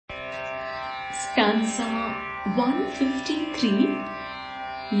Stanza 153,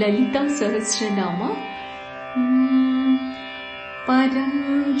 Lalita Sahasranama. Param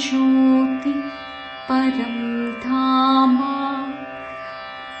Jyoti, Param Dhama,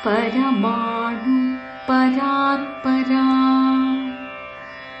 Paramanu, Paratpara,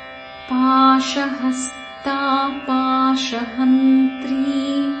 Pashahasta, Pashahantri,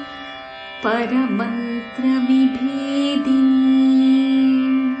 Paramantra Vibhedini.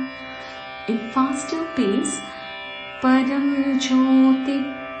 In faster pace, Param Jyoti,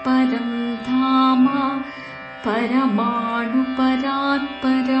 Param Dhama, Paramanu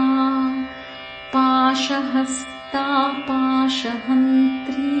Paratpara, Pashahasta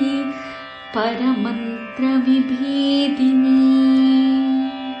Pashahantri, Paramantra Vibhedini.